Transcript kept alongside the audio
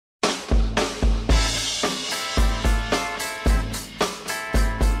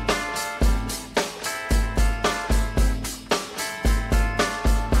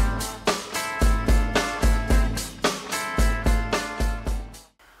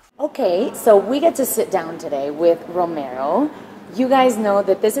Okay, so we get to sit down today with Romero. You guys know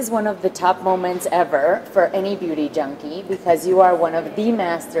that this is one of the top moments ever for any beauty junkie because you are one of the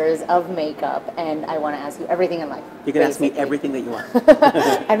masters of makeup, and I want to ask you everything in life. You can ask me everything that you want.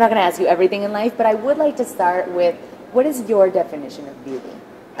 I'm not going to ask you everything in life, but I would like to start with, what is your definition of beauty?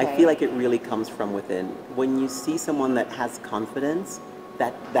 I feel like it really comes from within. When you see someone that has confidence,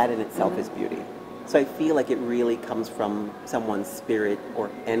 that in itself is beauty. So I feel like it really comes from someone's spirit or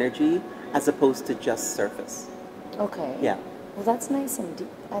energy as opposed to just surface. Okay. Yeah. Well, that's nice and deep.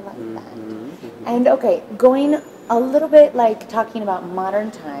 I like that. And okay, going a little bit like talking about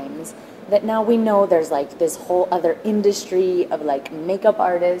modern times, that now we know there's like this whole other industry of like makeup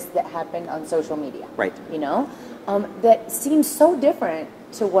artists that happen on social media. Right. You know, that seems so different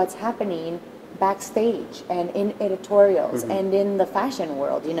to what's happening backstage and in editorials and in the fashion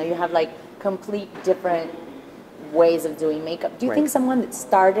world. You know, you have like complete different ways of doing makeup. Do you think someone that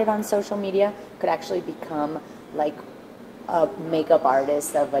started on social media could actually become like a makeup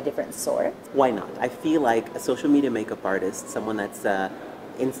artist of a different sort? Why not? I feel like a social media makeup artist, someone that's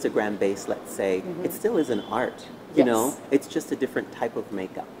Instagram based, let's say, it still is an art. You know, it's just a different type of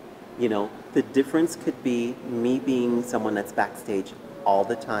makeup. You know, the difference could be me being someone that's backstage all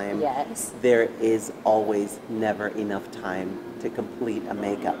the time. Yes. There is always never enough time to complete a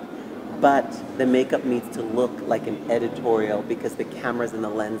makeup. But the makeup needs to look like an editorial because the cameras and the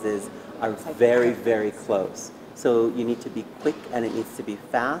lenses are very, very close. So you need to be quick and it needs to be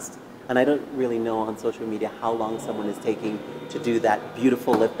fast. And I don't really know on social media how long someone is taking to do that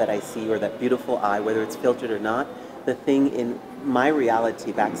beautiful lip that I see or that beautiful eye, whether it's filtered or not. The thing in my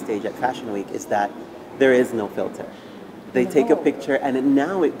reality backstage at Fashion Week is that there is no filter. They take a picture and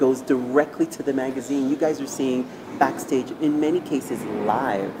now it goes directly to the magazine. You guys are seeing backstage in many cases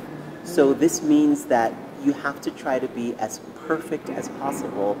live. So this means that you have to try to be as perfect as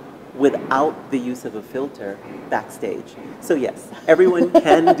possible without the use of a filter backstage. So yes, everyone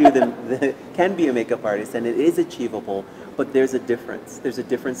can do can be a makeup artist and it is achievable, but there's a difference. There's a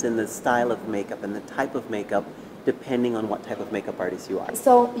difference in the style of makeup and the type of makeup depending on what type of makeup artist you are.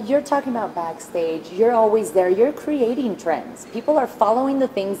 So you're talking about backstage, you're always there, you're creating trends. People are following the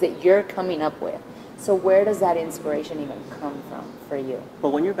things that you're coming up with. So where does that inspiration even come from for you?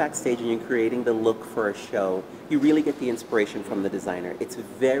 Well, when you're backstage and you're creating the look for a show, you really get the inspiration from the designer. It's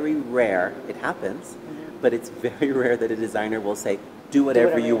very rare, it happens, but it's very rare that a designer will say, do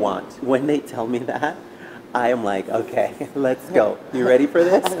whatever you want. When they tell me that, I am like, okay, let's go. You ready for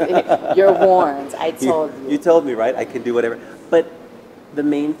this? You're warned, I told you. You told me, right? I can do whatever. But the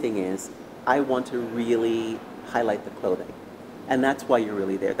main thing is, I want to really highlight the clothing. And that's why you're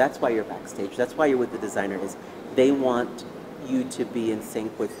really there. That's why you're backstage. That's why you're with the designer. Is they want you to be in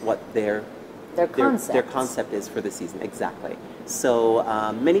sync with what their concept is for the season. Exactly. So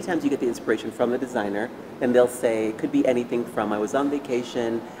many times you get the inspiration from the designer, and they'll say, it could be anything from, I was on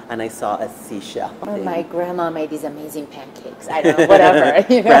vacation and I saw a seashell. Or my grandma made these amazing pancakes. I don't know,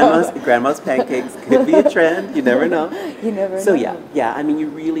 whatever. You know? Grandma's pancakes could be a trend. You never know. You never know. So yeah. I mean, you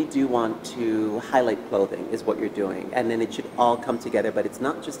really do want to highlight clothing is what you're doing, and then it should all come together. But it's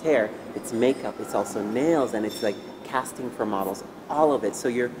not just hair; it's makeup. It's also nails, and it's like casting for models. All of it. So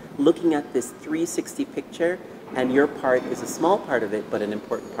you're looking at this 360 picture. And your part is a small part of it, but an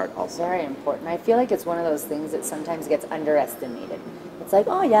important part also. Very important. I feel like it's one of those things that sometimes gets underestimated. It's like,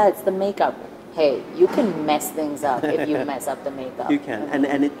 oh yeah, it's the makeup. Hey, you can mess things up if you mess up the makeup. You can.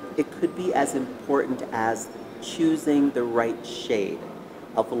 And it could be as important as choosing the right shade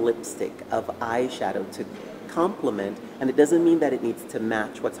of lipstick, of eyeshadow to complement. And it doesn't mean that it needs to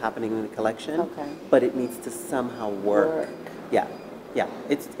match what's happening in the collection, but it needs to somehow work. Yeah.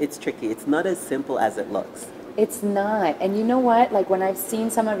 It's tricky. It's not as simple as it looks. It's not. And you know what? Like when I've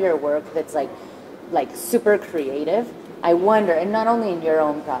seen some of your work that's like super creative, I wonder, and not only in your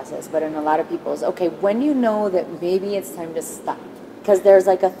own process, but in a lot of people's, okay, when you know that maybe it's time to stop? Because there's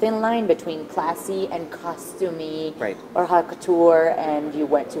like a thin line between classy and costumey or haute couture, and you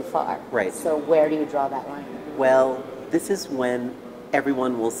went too far. Right. So where do you draw that line? Well, this is when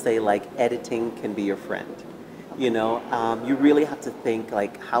everyone will say like editing can be your friend. You know, you really have to think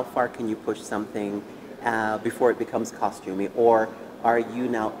like how far can you push something before it becomes costumey, or are you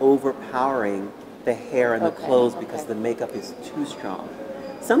now overpowering the hair and the clothes because the makeup is too strong?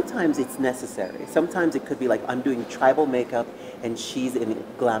 Sometimes it's necessary. Sometimes it could be like I'm doing tribal makeup and she's in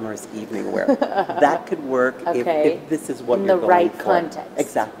glamorous evening wear. That could work if this is what you're going for. In the right context.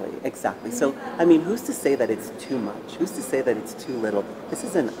 Exactly. So, I mean, who's to say that it's too much? Who's to say that it's too little? This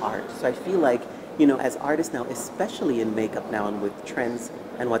is an art. So I feel like, you know, as artists now, especially in makeup now and with trends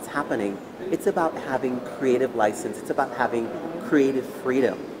and what's happening, it's about having creative license. It's about having creative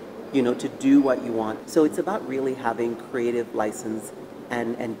freedom. you know, to do what you want. So it's about really having creative license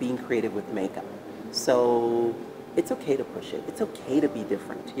and being creative with makeup. So it's okay to push it. It's okay to be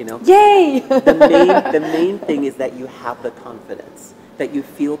different, you know? Yay! The main thing is that you have the confidence, that you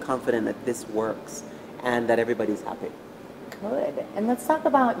feel confident that this works and that everybody's happy. Good. And let's talk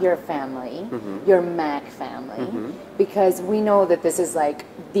about your family, your M.A.C family, because we know that this is like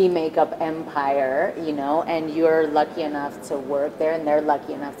the makeup empire, you know, and you're lucky enough to work there and they're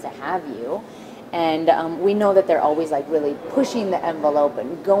lucky enough to have you. And we know that they're always like really pushing the envelope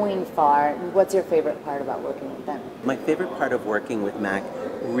and going far. What's your favorite part about working with them? My favorite part of working with M.A.C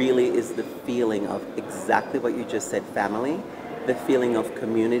really is the feeling of exactly what you just said, family, the feeling of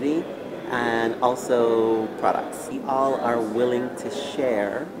community, and also products. We all are willing to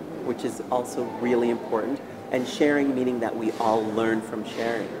share, which is also really important, and sharing meaning that we all learn from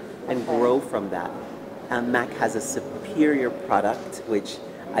sharing and grow from that. M.A.C has a superior product, which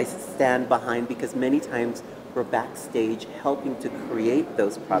I stand behind because many times we're backstage helping to create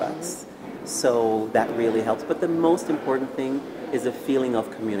those products. So that really helps. But the most important thing is a feeling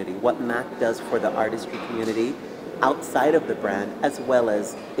of community, what M.A.C does for the artistry community outside of the brand as well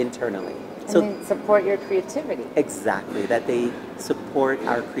as internally. And they support your creativity. Exactly, that they support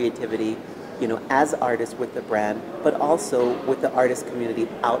our creativity, you know, as artists with the brand, but also with the artist community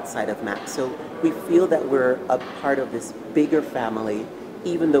outside of M.A.C. So we feel that we're a part of this bigger family,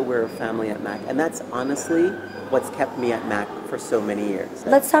 even though we're a family at M.A.C. And that's honestly what's kept me at M.A.C for so many years.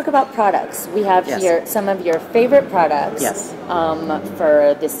 Let's talk about products. We have here some of your favorite products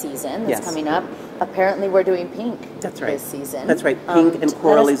for this season that's coming up. Apparently we're doing pink this season. That's right. Pink and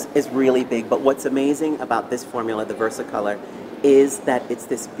coral is really big. But what's amazing about this formula, the Versacolor, is that it's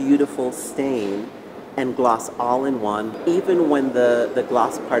this beautiful stain and gloss all in one. Even when the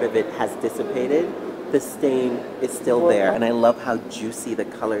gloss part of it has dissipated, the stain is still there. And I love how juicy the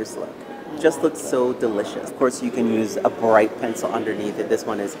colors look. Just looks so delicious. Of course, you can use a bright pencil underneath it. This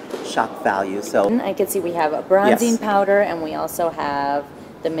one is shock value. So I can see we have a bronzing powder, and we also have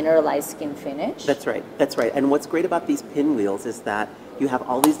the mineralized skin finish. That's right. That's right. And what's great about these pinwheels is that you have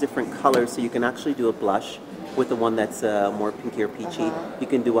all these different colors, so you can actually do a blush with the one that's more pinky or peachy. You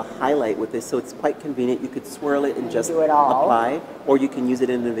can do a highlight with this, so it's quite convenient. You could swirl it and just apply, or you can use it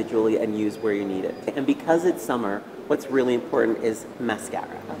individually and use where you need it. And because it's summer, what's really important is mascara.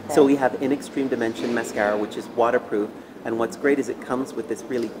 So we have In Extreme Dimension mascara, which is waterproof, and what's great is it comes with this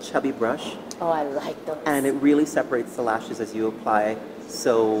really chubby brush. Oh, I like those. And it really separates the lashes as you apply.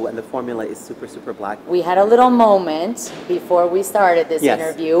 So, and the formula is super, super black. We had a little moment before we started this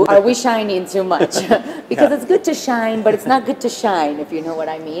interview. Are we shining too much? Because it's good to shine, but it's not good to shine, if you know what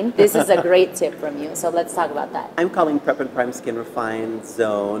I mean. This is a great tip from you, so let's talk about that. I'm calling Prep and Prime Skin Refine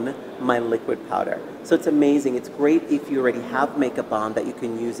Zone my liquid powder. So it's amazing. It's great if you already have makeup on that you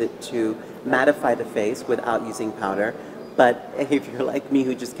can use it to mattify the face without using powder. But if you're like me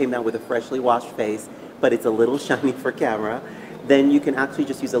who just came out with a freshly washed face, but it's a little shiny for camera, then you can actually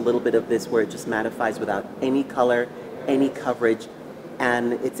just use a little bit of this where it just mattifies without any color, any coverage,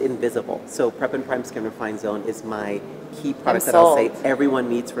 and it's invisible. So Prep and Prime Skin Refine Zone is my key product that I'll say everyone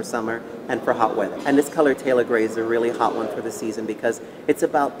needs for summer and for hot weather. And this color Taylor Gray is a really hot one for the season because it's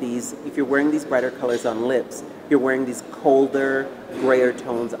about these, if you're wearing these brighter colors on lips, you're wearing these colder, grayer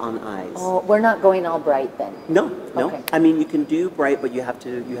tones on eyes. Oh, we're not going all bright then? No, no. Okay. I mean, you can do bright, but you have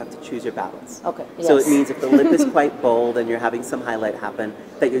to choose your balance. Okay. So it means if the lip is quite bold and you're having some highlight happen,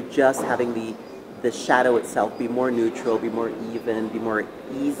 that you're just having the shadow itself be more neutral, be more even, be more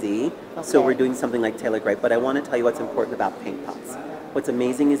easy. So we're doing something like Taylor Gray. But I want to tell you what's important about paint pots. What's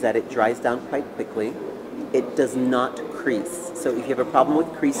amazing is that it dries down quite quickly. It does not crease. So if you have a problem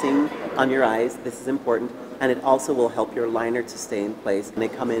with creasing on your eyes, this is important. And it also will help your liner to stay in place. And they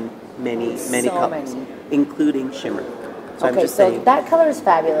come in many colors, including shimmer. So okay, so that color is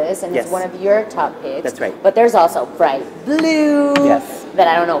fabulous, and it's one of your top picks. That's right. But there's also bright blue. Yes. That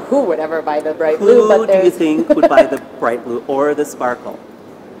I don't know who would ever buy the bright blue. But who do you think would buy the bright blue or the sparkle?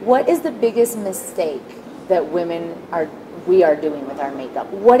 What is the biggest mistake that we are doing with our makeup?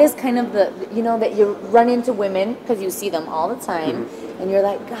 What is kind of the, you know, that you run into women, because you see them all the time, and you're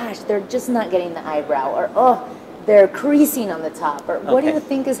like, gosh, they're just not getting the eyebrow, or oh, they're creasing on the top, or what do you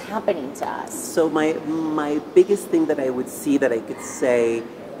think is happening to us? So my biggest thing that I would see that I could say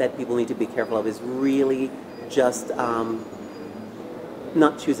that people need to be careful of is really just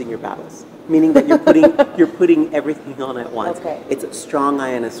not choosing your battles. Meaning that you're putting everything on at once. It's a strong eye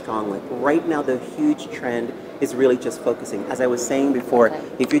and a strong lip. Right now the huge trend is really just focusing. As I was saying before,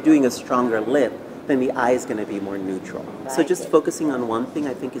 if you're doing a stronger lip, then the eye is going to be more neutral. So just focusing on one thing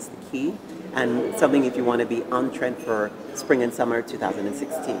I think is the key. and something if you want to be on trend for spring and summer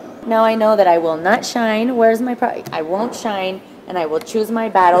 2016. Now I know that I will not shine. Where's my product? I won't shine, and I will choose my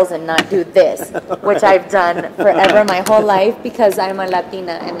battles and not do this, which I've done forever, my whole life, because I'm a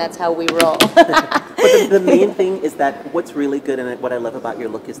Latina and that's how we roll. But the main thing is that what's really good and what I love about your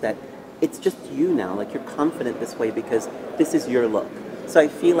look is that it's just you now. Like, you're confident this way because this is your look. So I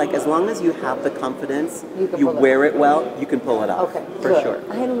feel like as long as you have the confidence, you wear it well, you can pull it off. Okay, for good.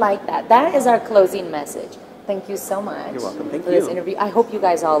 sure. I like that. That is our closing message. Thank you so much. You're welcome. Thank for you. this interview. I hope you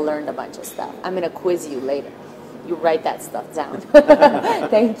guys all learned a bunch of stuff. I'm going to quiz you later. You write that stuff down.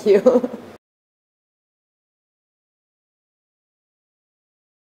 Thank you.